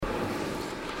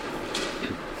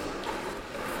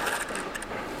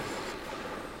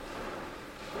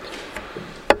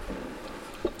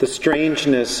The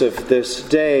strangeness of this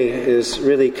day is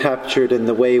really captured in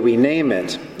the way we name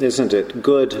it, isn't it?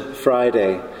 Good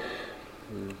Friday.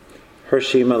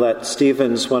 Hershey Millett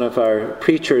Stevens, one of our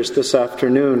preachers this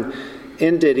afternoon,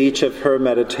 ended each of her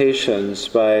meditations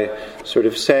by sort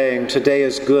of saying, today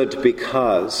is good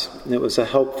because. It was a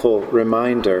helpful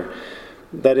reminder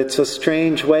that it's a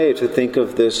strange way to think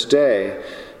of this day.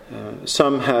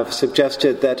 Some have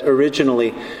suggested that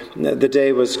originally the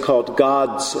day was called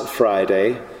God's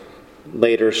Friday,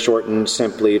 later shortened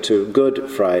simply to Good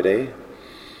Friday.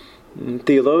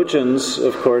 Theologians,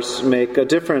 of course, make a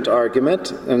different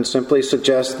argument and simply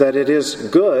suggest that it is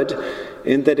good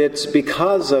in that it's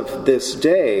because of this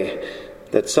day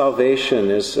that salvation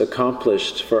is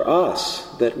accomplished for us,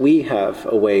 that we have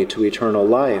a way to eternal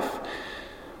life.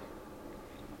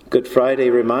 Good Friday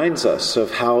reminds us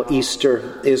of how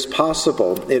Easter is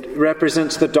possible. It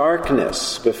represents the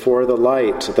darkness before the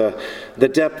light, the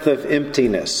depth of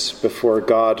emptiness before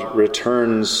God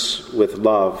returns with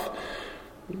love.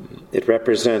 It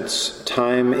represents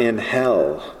time in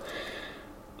hell.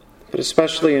 But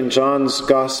especially in John's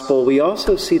Gospel, we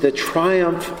also see the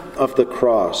triumph of the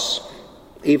cross,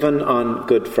 even on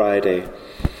Good Friday.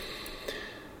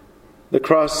 The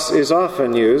cross is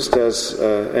often used as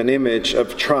an image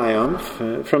of triumph.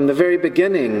 From the very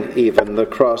beginning, even, the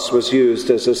cross was used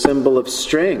as a symbol of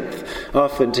strength,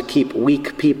 often to keep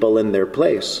weak people in their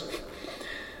place.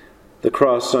 The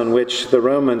cross on which the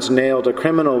Romans nailed a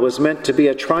criminal was meant to be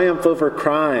a triumph over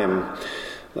crime,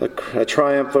 a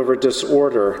triumph over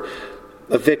disorder,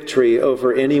 a victory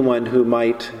over anyone who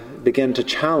might begin to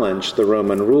challenge the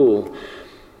Roman rule.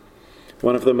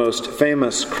 One of the most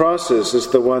famous crosses is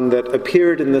the one that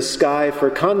appeared in the sky for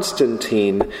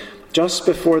Constantine just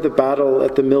before the battle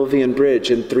at the Milvian Bridge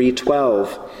in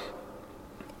 312.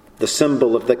 The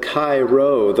symbol of the Chi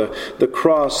Rho, the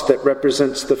cross that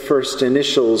represents the first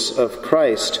initials of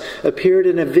Christ, appeared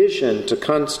in a vision to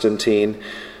Constantine.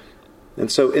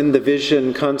 And so in the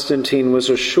vision, Constantine was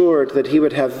assured that he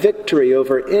would have victory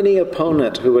over any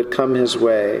opponent who would come his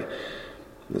way.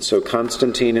 And so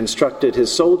Constantine instructed his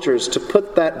soldiers to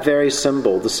put that very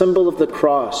symbol, the symbol of the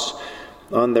cross,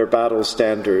 on their battle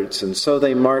standards. And so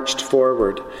they marched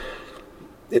forward.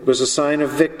 It was a sign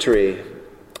of victory,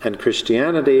 and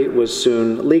Christianity was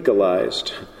soon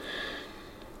legalized.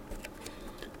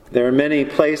 There are many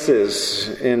places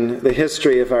in the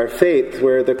history of our faith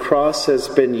where the cross has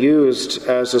been used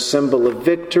as a symbol of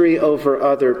victory over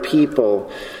other people,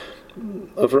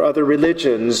 over other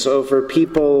religions, over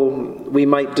people we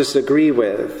might disagree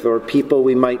with, or people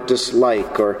we might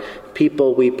dislike, or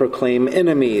people we proclaim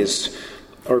enemies,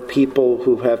 or people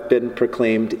who have been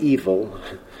proclaimed evil.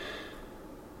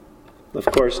 Of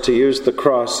course, to use the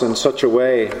cross in such a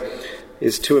way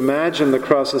is to imagine the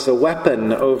cross as a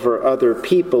weapon over other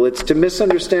people. It's to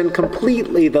misunderstand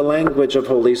completely the language of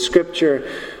Holy Scripture.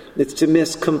 It's to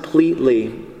miss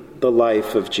completely the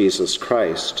life of Jesus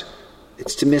Christ.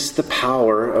 It's to miss the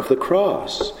power of the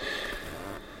cross.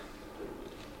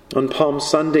 On Palm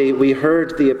Sunday, we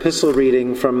heard the epistle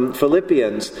reading from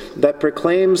Philippians that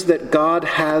proclaims that God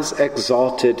has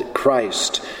exalted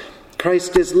Christ.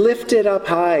 Christ is lifted up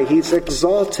high. He's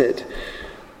exalted.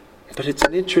 But it's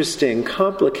an interesting,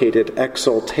 complicated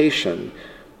exaltation.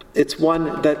 It's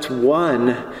one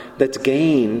that's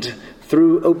gained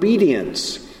through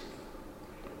obedience.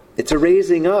 It's a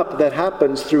raising up that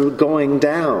happens through going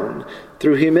down,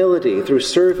 through humility, through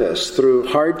service, through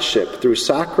hardship, through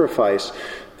sacrifice,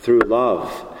 through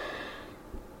love.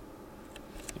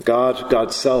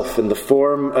 God's self, in the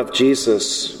form of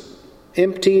Jesus,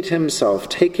 emptied himself,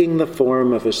 taking the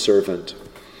form of a servant.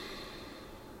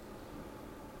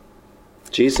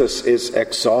 Jesus is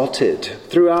exalted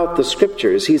throughout the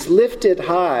Scriptures. He's lifted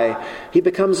high. He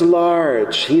becomes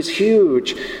large. He's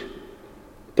huge.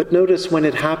 But notice when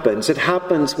it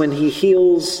happens when he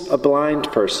heals a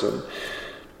blind person.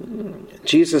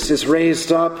 Jesus is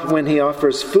raised up when he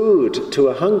offers food to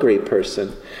a hungry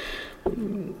person.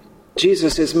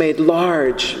 Jesus is made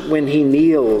large when he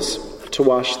kneels to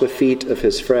wash the feet of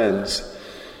his friends.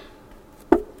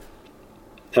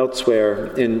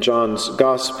 Elsewhere in John's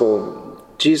Gospel,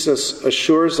 Jesus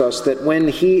assures us that when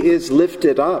he is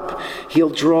lifted up, he'll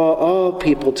draw all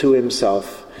people to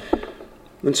himself.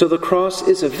 And so the cross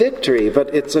is a victory,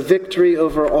 but it's a victory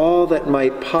over all that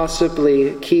might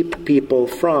possibly keep people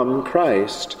from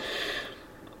Christ.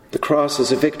 The cross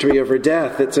is a victory over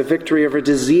death. It's a victory over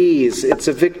disease. It's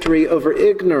a victory over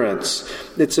ignorance.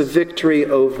 It's a victory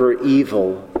over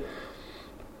evil.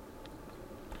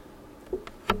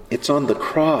 It's on the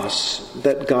cross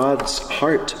that God's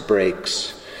heart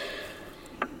breaks.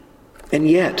 And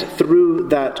yet, through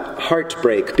that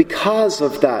heartbreak, because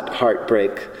of that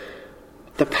heartbreak,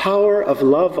 the power of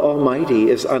love almighty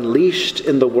is unleashed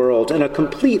in the world in a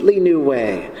completely new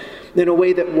way, in a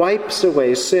way that wipes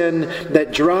away sin,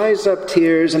 that dries up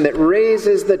tears, and that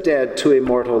raises the dead to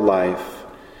immortal life.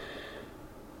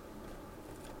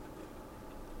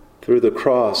 Through the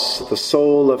cross, the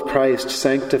soul of Christ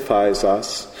sanctifies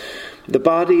us. The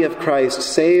body of Christ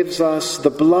saves us. The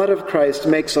blood of Christ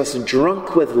makes us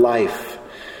drunk with life.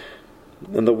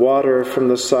 And the water from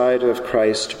the side of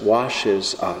Christ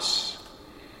washes us.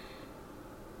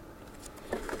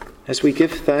 As we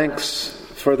give thanks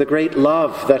for the great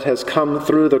love that has come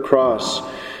through the cross,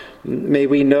 may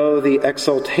we know the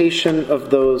exaltation of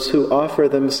those who offer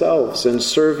themselves in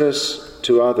service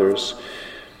to others.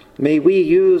 May we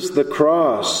use the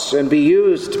cross and be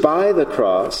used by the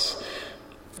cross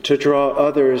to draw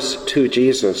others to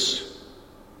Jesus,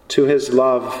 to his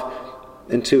love,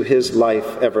 and to his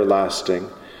life everlasting.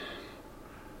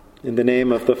 In the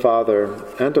name of the Father,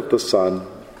 and of the Son,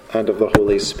 and of the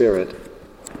Holy Spirit.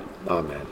 Amen.